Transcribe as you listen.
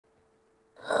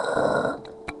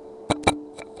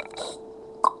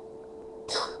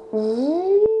Okay,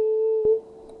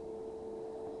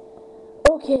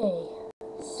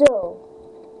 so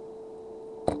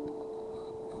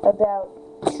about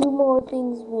 2 more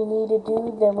things we need to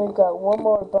do, then we've got 1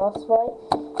 more boss fight,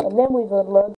 and then we've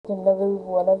unlocked another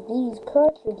one of these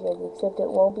cartridges, except it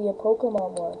won't be a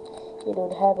Pokemon one. It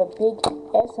would have a big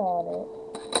S on it.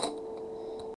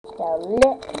 Now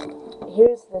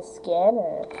here's the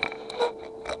scanner.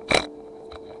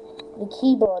 The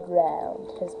keyboard round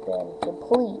has been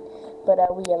complete, but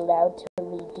are we allowed to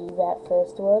redo that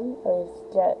first one, or is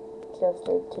that just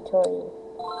a tutorial?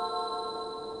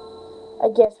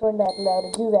 I guess we're not allowed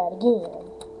to do that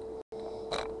again.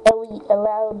 Are we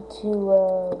allowed to,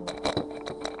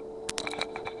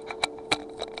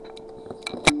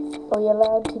 are we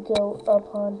allowed to go up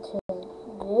onto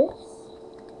this?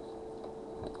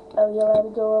 Are we allowed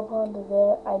to go up onto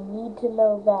there? I need to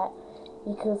know that,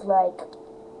 because, like,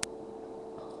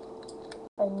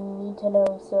 I need to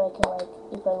know so I can, like,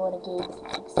 if I want to gain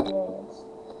experience.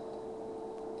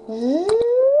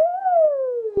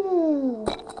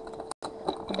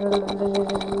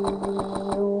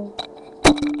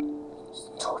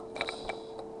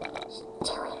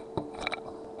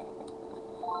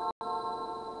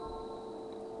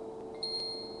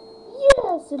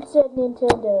 Yes, it said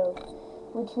Nintendo,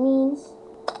 which means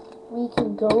we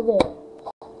can go there.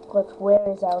 But where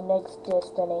is our next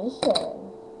destination?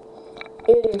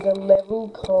 It is a level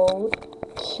called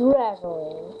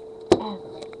Traveling.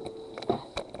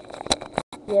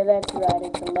 Yeah, that's right,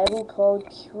 it's a level called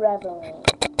Traveling.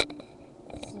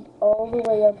 See, all the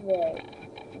way up there.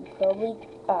 You probably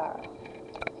are.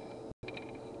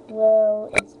 Well,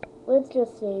 let's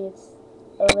just say it's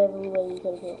a level where you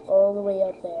gotta go all the way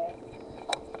up there.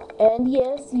 And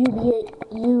yes, you'll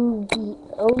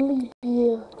only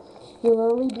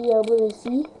be able to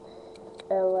see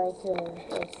a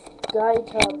sky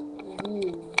top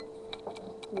view.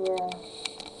 Yeah.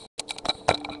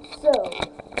 So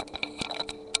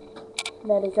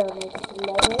that is our next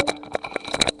level.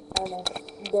 Our next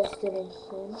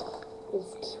destination is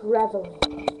traveling.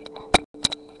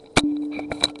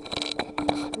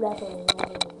 Traveling.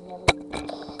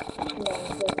 Yeah,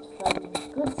 just finding a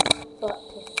good spot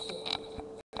to sit.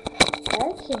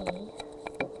 Actually,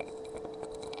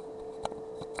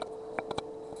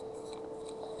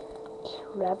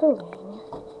 traveling.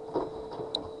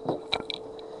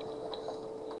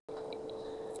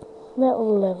 That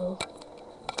level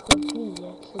could be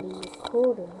actually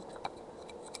recorded.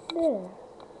 There.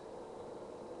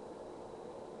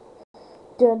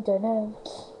 Dun dun dun.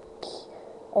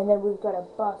 And then we've got a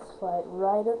boss fight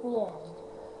right at the end.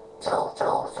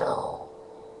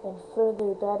 And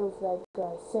further battles like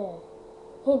I said.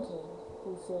 Hinting.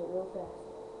 We'll say it real fast.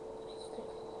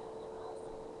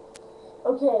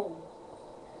 Okay.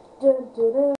 Dun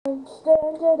dun dun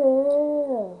dun dun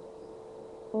dun.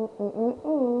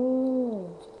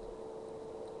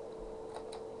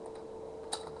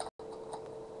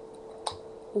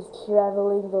 Is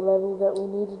traveling the level that we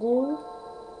need to do?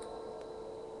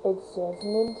 It says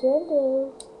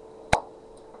Nintendo.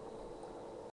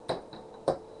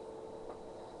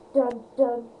 Dun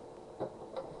dun.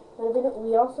 Wait a minute,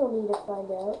 we also need to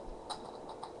find out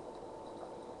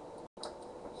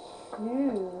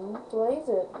who plays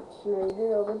it. It's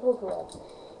rated over Pokemon.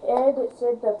 And it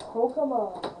said the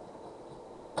Pokemon.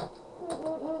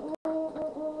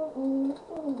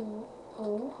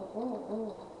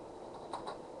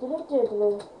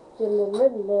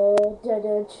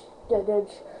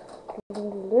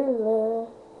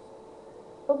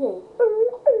 Okay.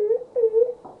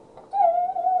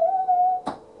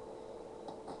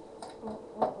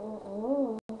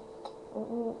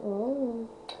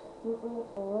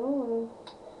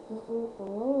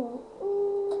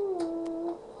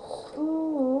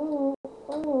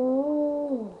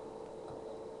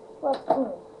 What's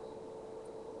good?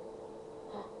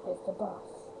 Here's the boss.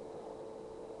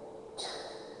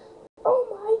 Oh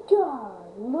my god!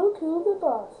 Look who the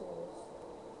boss is.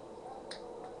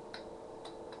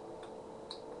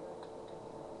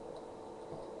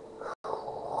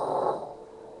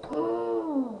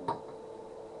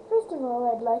 First of all,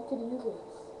 I'd like to do this.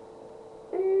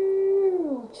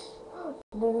 Ouch!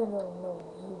 No,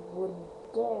 you wouldn't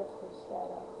dare push that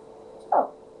off. Oh!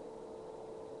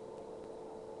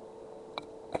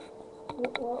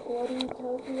 What are you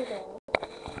talking about?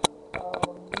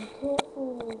 You can't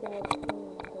fool me that way.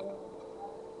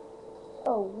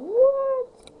 Oh, what?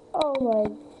 Oh my...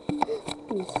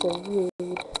 You're so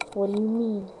rude. What do you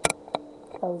mean?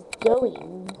 I was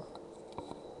going to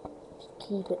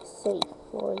keep it safe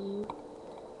for you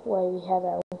while we have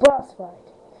our boss fight.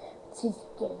 She's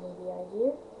getting me the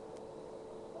idea.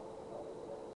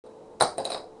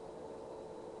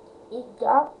 it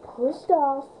got pushed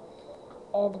off,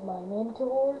 and my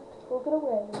mentor took it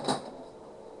away.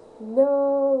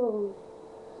 No.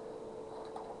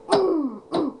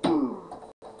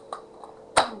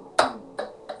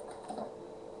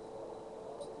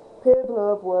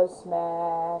 Piplup was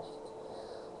smashed.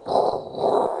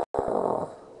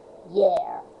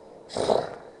 Yeah.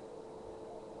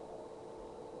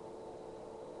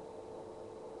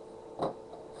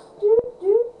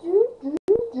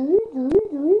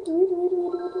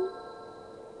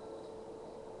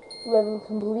 Level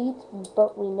complete,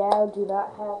 but we now do not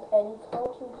have any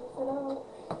cartridges at all.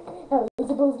 How are we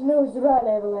supposed to know it's the right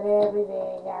level and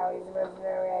everything? How are we supposed to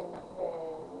know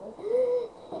anything?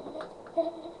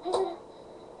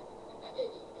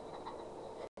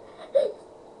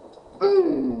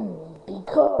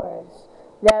 Because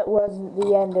that wasn't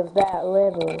the end of that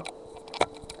level.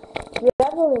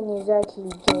 Traveling is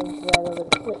actually getting rather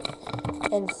quick,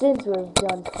 and since we've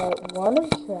done part 1 of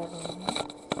traveling,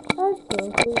 I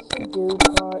think we should do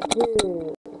part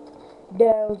 2.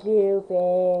 Don't you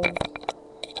think?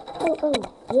 Oh,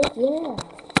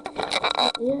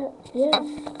 yeah.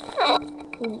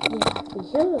 We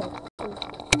should.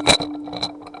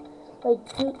 Like,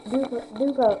 do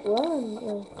part 1,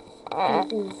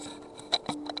 do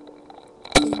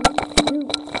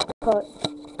part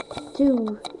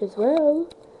 2 as well.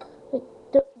 Like,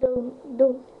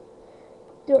 don't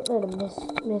let them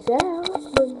miss out.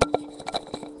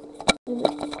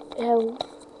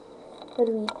 How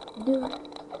do we do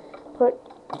part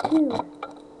 2?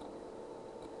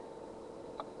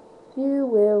 You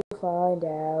will find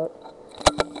out.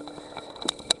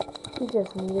 We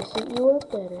just need to shoot you up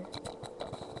better.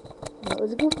 That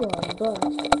was a good one, but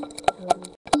how do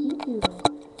we keep you like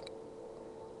that?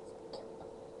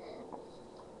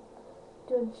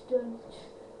 Dun.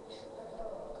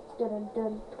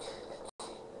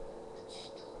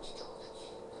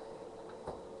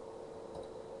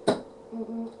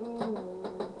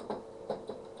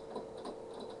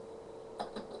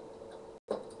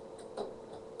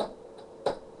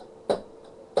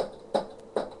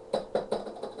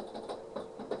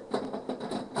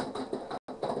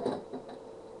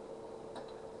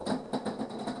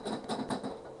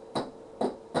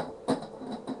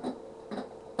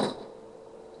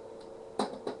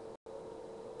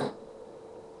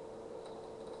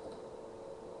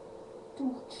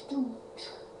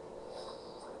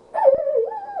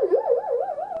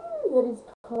 That is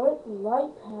part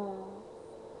light path.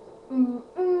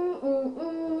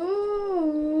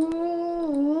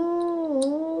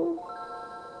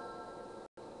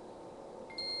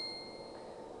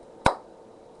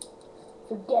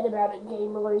 Forget about it,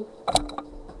 gamer.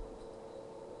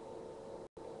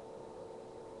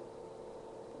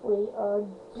 We are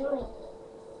doing it.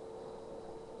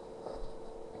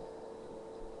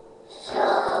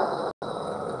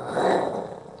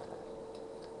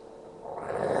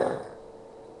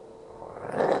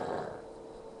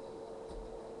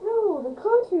 No, the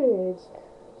cartridge.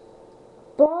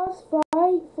 Boss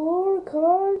fight for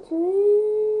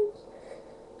cartridge.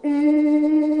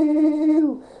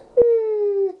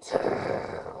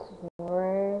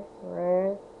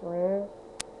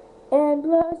 And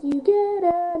plus you get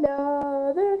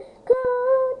another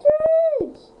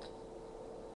cartridge.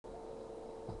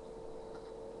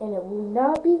 And it will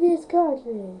not be this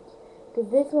cartridge, because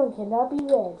this one cannot be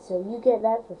red, so you get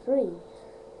that for free.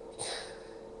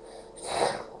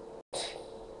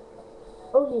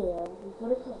 Oh yeah, we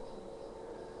got a cartridge.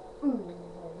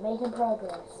 We're making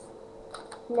progress.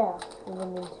 Now, will the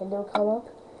Nintendo come up?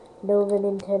 No, the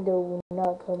Nintendo will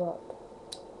not come up.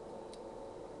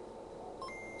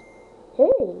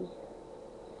 Hey!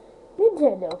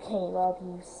 Nintendo came up,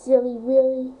 you silly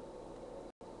Willy.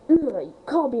 Ugh, you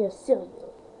call me a silly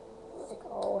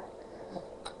sicko.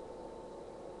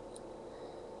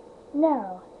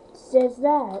 Now, it says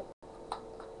that.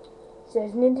 It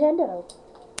says Nintendo.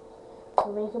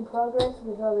 We're making progress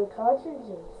with other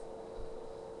cartridges.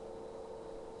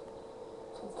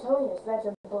 It's telling us that's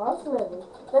a boss level.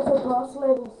 That's a boss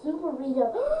level super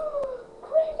reader.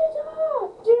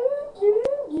 Cricketot!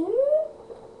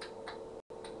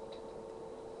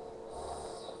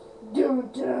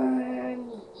 Dun,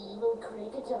 evil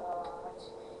Cricketot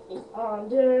is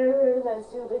under the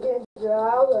super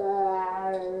controller.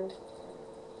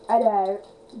 I know.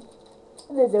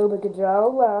 The super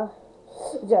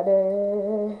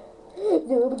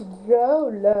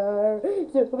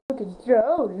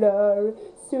controller.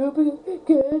 Super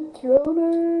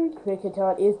controller.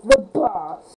 Cricketot is the boss.